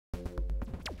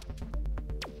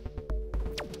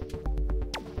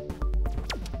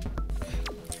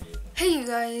Hey you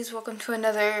guys, welcome to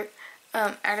another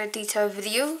added detail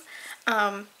video.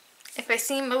 If I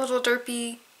seem a little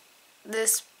derpy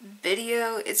this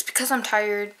video, it's because I'm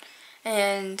tired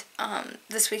and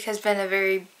this week has been a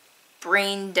very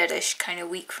brain deadish kind of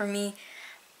week for me.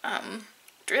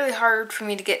 It's really hard for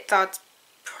me to get thoughts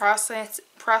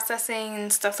processing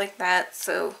and stuff like that,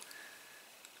 so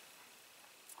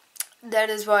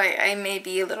that is why I may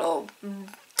be a little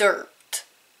derped.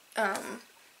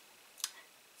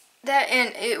 That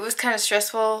and it was kind of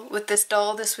stressful with this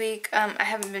doll this week. I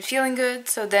haven't been feeling good,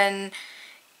 so then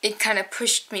it kind of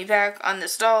pushed me back on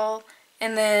this doll.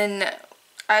 And then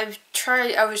I was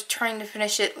trying to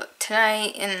finish it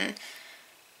tonight, and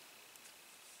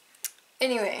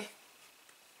anyway.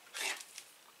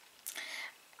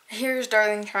 Here's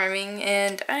Darling Charming,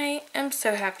 and I am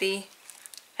so happy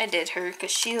I did her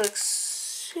because she looks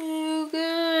so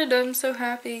good. I'm so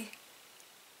happy.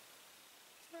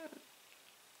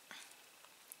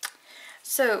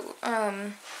 So,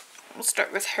 we'll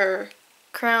start with her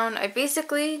crown. I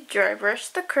basically dry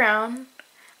brushed the crown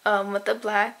with the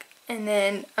black, and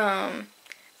then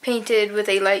painted with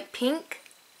a light pink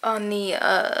on the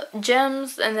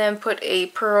gems, and then put a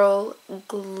pearl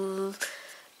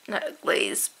not a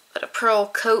glaze, but a pearl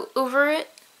coat over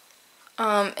it.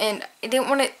 And I didn't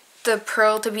want the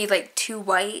pearl to be like too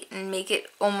white and make it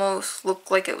almost look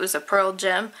like it was a pearl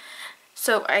gem.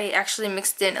 So I actually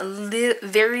mixed in a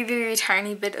very, very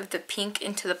tiny bit of the pink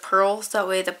into the pearl, so that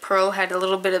way the pearl had a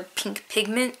little bit of pink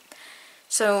pigment.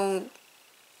 So,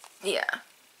 yeah.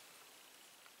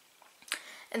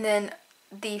 And then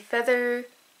the feather,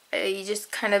 I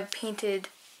just kind of painted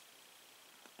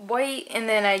white, and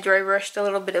then I dry brushed a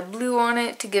little bit of blue on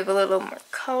it to give a little more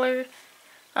color.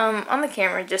 On the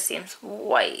camera it just seems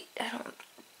white. I don't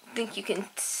think you can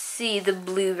see the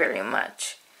blue very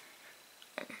much.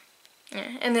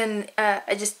 And then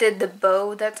I just did the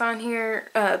bow that's on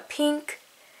here pink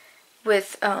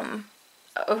with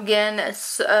again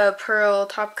a pearl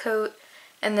top coat,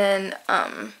 and then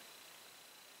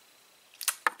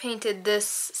painted this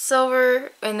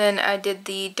silver, and then I did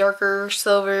the darker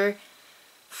silver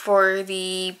for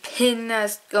the pin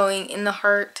that's going in the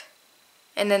heart,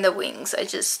 and then the wings I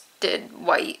just did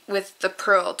white with the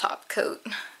pearl top coat.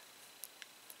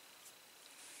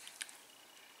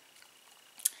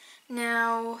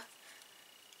 Now,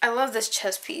 I love this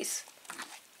chest piece.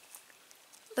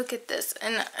 Look at this,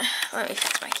 and let me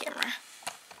fix my camera.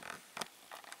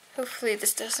 Hopefully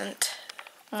this doesn't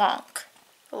wonk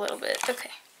a little bit. Okay.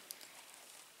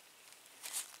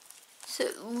 So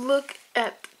look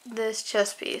at this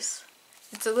chest piece.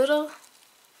 It's a little,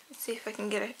 let's see if I can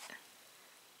get it.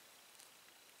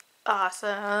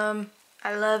 Awesome.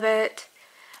 I love it.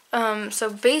 So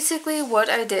basically what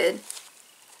I did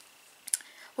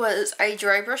was I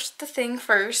dry brushed the thing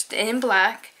first in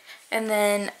black, and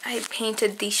then I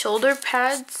painted the shoulder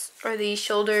pads, or the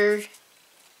shoulder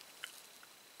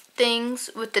things,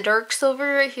 with the dark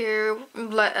silver right here,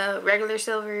 regular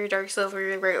silver, dark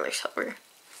silver, regular silver.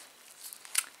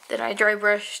 Then I dry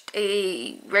brushed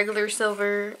a regular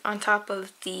silver on top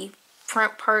of the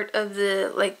front part of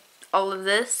the, like, all of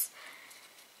this.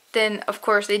 Then of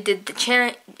course I did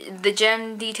the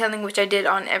gem detailing, which I did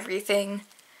on everything.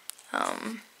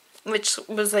 Which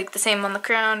was like the same on the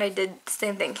crown. I did the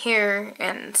same thing here,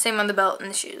 and same on the belt and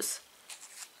the shoes.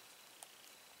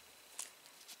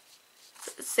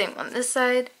 Same on this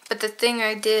side. But the thing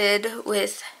I did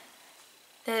with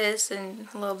this and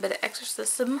a little bit of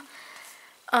exorcism,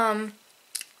 I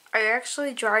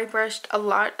actually dry brushed a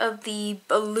lot of the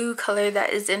blue color that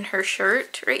is in her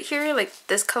shirt right here, like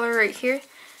this color right here.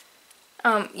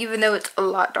 Even though it's a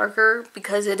lot darker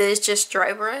because it is just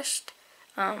dry brushed.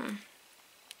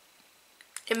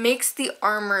 It makes the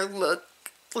armor look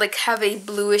like have a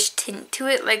bluish tint to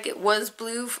it, like it was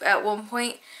blue at one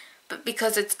point, but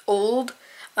because it's old,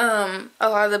 a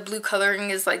lot of the blue coloring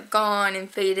is like gone and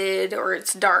faded, or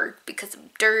it's dark because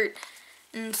of dirt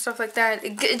and stuff like that.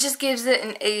 It just gives it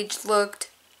an aged look,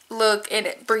 and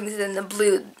it brings in the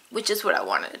blue, which is what I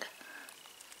wanted.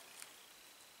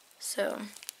 So,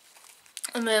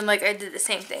 and then like I did the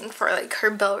same thing for like her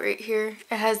belt right here.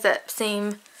 It has that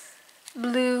same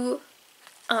blue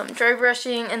dry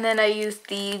brushing, and then I used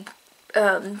the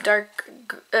dark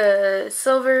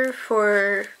silver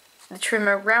for the trim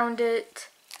around it.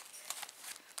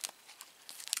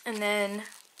 And then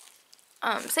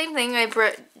same thing, I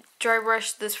dry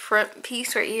brushed this front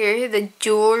piece right here, the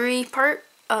jewelry part,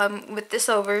 with the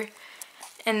silver,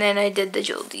 and then I did the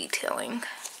jewel detailing.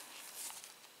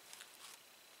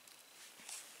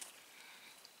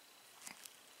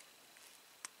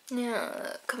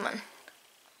 Yeah, come on.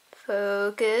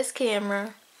 Focus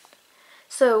camera.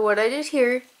 So what I did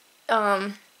here,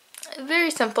 very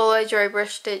simple. I dry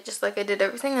brushed it just like I did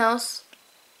everything else.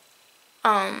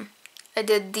 I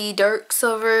did the dark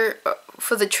silver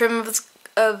for the trim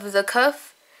of the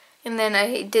cuff, and then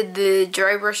I did the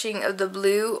dry brushing of the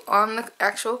blue on the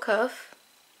actual cuff.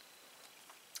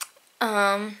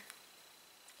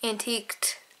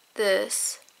 Antiqued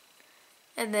this,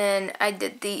 and then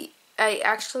I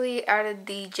actually added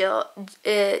the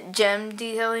gem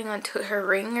detailing onto her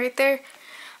ring right there.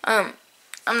 I'm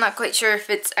not quite sure if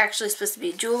it's actually supposed to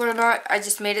be a jewel or not. I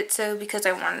just made it so because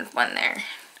I wanted one there.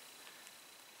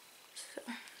 So.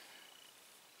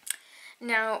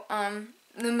 Now,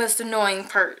 the most annoying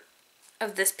part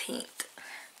of this paint.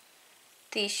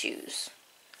 These shoes.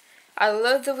 I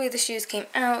love the way the shoes came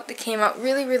out. They came out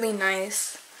really, really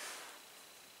nice.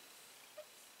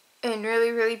 And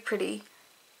really, really pretty.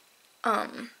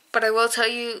 But I will tell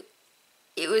you,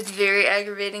 it was very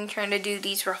aggravating trying to do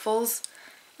these ruffles.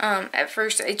 At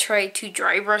first I tried to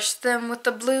dry brush them with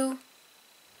the blue.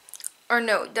 Or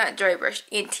no, not dry brush,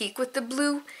 antique with the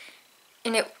blue.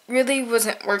 And it really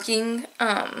wasn't working.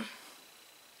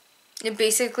 It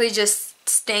basically just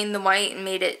stained the white and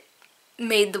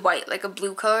made the white like a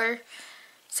blue color.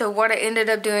 So what I ended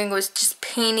up doing was just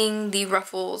painting the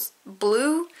ruffles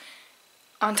blue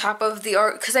on top of the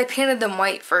art, because I painted them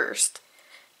white first.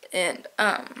 And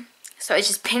so I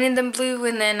just painted them blue,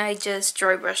 and then I just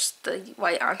dry brushed the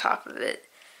white on top of it.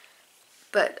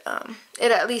 But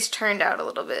it at least turned out a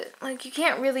little bit. Like, you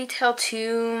can't really tell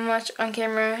too much on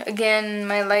camera. Again,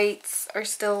 my lights are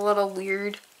still a little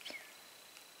weird.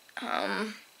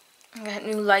 I got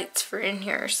new lights for in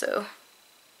here, so.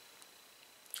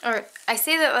 Or I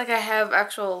say that like I have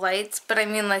actual lights, but I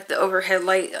mean like the overhead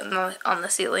light on the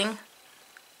ceiling.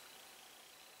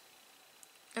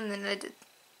 And then I did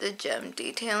the gem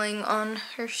detailing on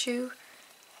her shoe.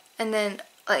 And then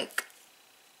like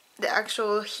the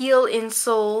actual heel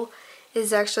insole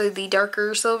is actually the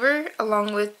darker silver,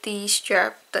 along with the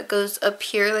strap that goes up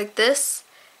here like this,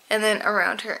 and then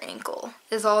around her ankle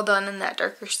is all done in that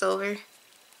darker silver.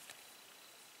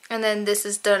 And then this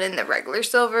is done in the regular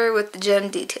silver with the gem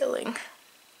detailing.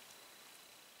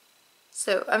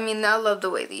 So, I mean, I love the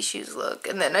way these shoes look.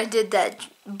 And then I did that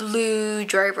blue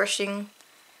dry brushing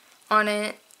on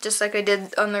it, just like I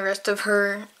did on the rest of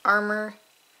her armor.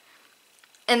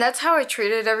 And that's how I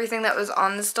treated everything that was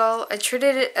on this doll. I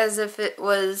treated it as if it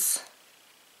was...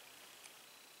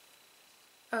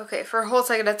 Okay, for a whole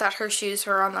second I thought her shoes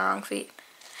were on the wrong feet.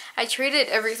 I treated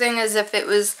everything as if it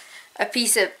was a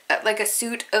piece of, like a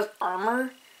suit of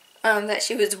armor that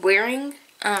she was wearing,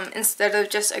 instead of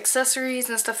just accessories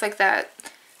and stuff like that.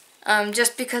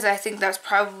 Just because I think that's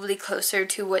probably closer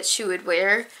to what she would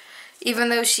wear. Even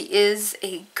though she is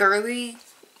a girly,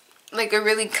 like a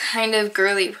really kind of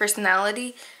girly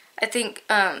personality, I think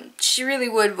she really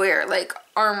would wear like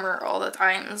armor all the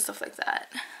time and stuff like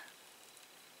that.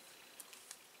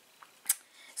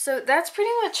 So that's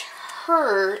pretty much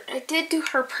her. I did do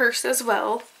her purse as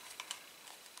well.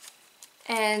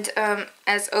 And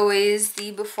as always,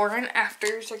 the before and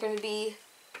afters are going to be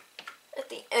at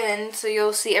the end, so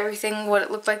you'll see everything what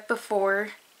it looked like before.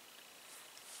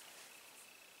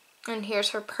 And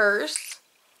here's her purse.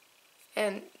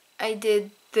 And I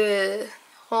did the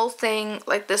whole thing,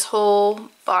 like this whole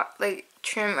like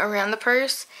trim around the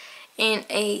purse in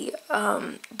a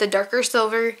the darker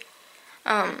silver.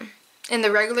 In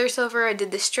the regular silver, I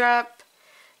did the strap,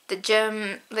 the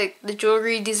gem, like the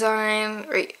jewelry design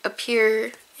right up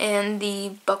here, and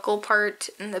the buckle part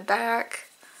in the back.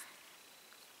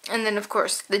 And then, of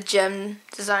course, the gem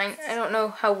design. I don't know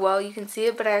how well you can see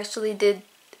it, but I actually did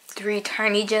 3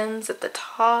 tiny gems at the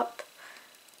top.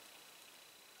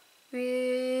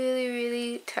 Really,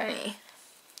 really tiny.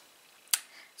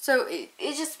 So it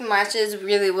just matches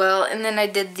really well. And then I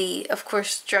did the, of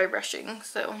course, dry brushing.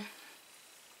 So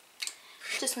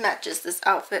just matches this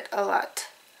outfit a lot.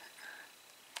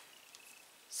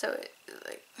 So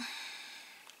like,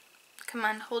 come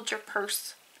on, hold your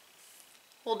purse.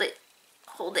 Hold it.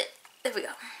 Hold it. There we go.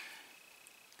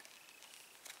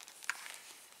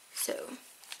 So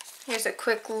here's a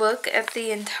quick look at the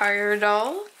entire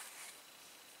doll.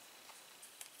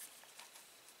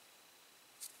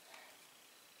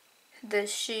 The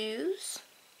shoes,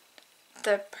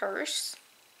 the purse,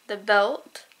 the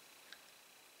belt,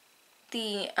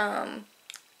 the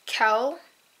cowl,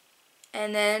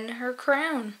 and then her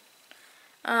crown.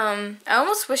 I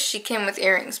almost wish she came with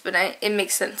earrings, but it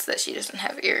makes sense that she doesn't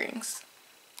have earrings.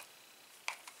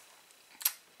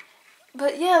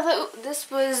 But yeah, this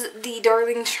was the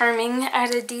Darling Charming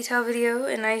added detail video,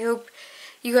 and I hope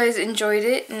you guys enjoyed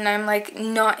it, and I'm like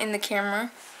not in the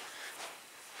camera.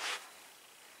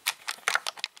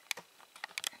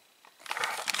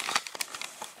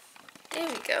 There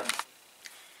we go.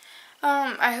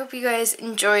 I hope you guys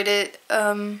enjoyed it.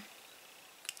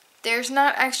 There's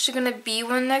not actually going to be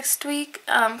one next week,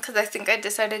 because I think I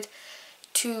decided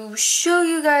to show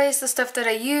you guys the stuff that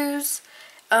I use,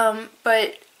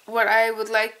 but what I would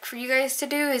like for you guys to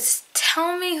do is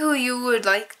tell me who you would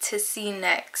like to see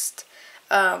next,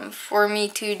 for me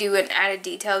to do an added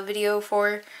detail video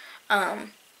for.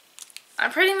 I'm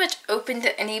pretty much open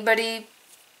to anybody.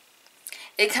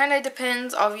 It kind of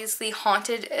depends. Obviously,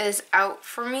 Haunted is out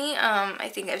for me. I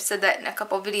think I've said that in a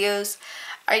couple videos.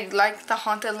 I like the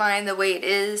Haunted line the way it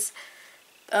is.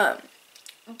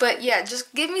 But yeah,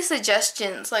 just give me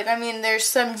suggestions. Like, I mean, there's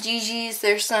some Gigi's,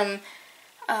 there's some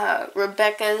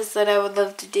Rebecca's that I would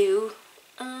love to do.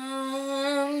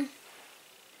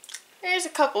 There's a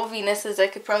couple Venuses I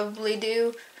could probably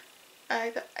do.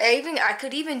 I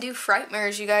could even do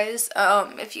Frightmares, you guys.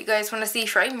 If you guys want to see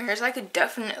Frightmares, I could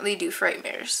definitely do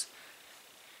Frightmares.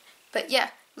 But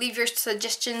yeah, leave your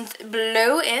suggestions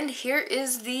below, and here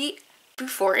is the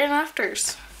before and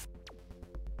afters.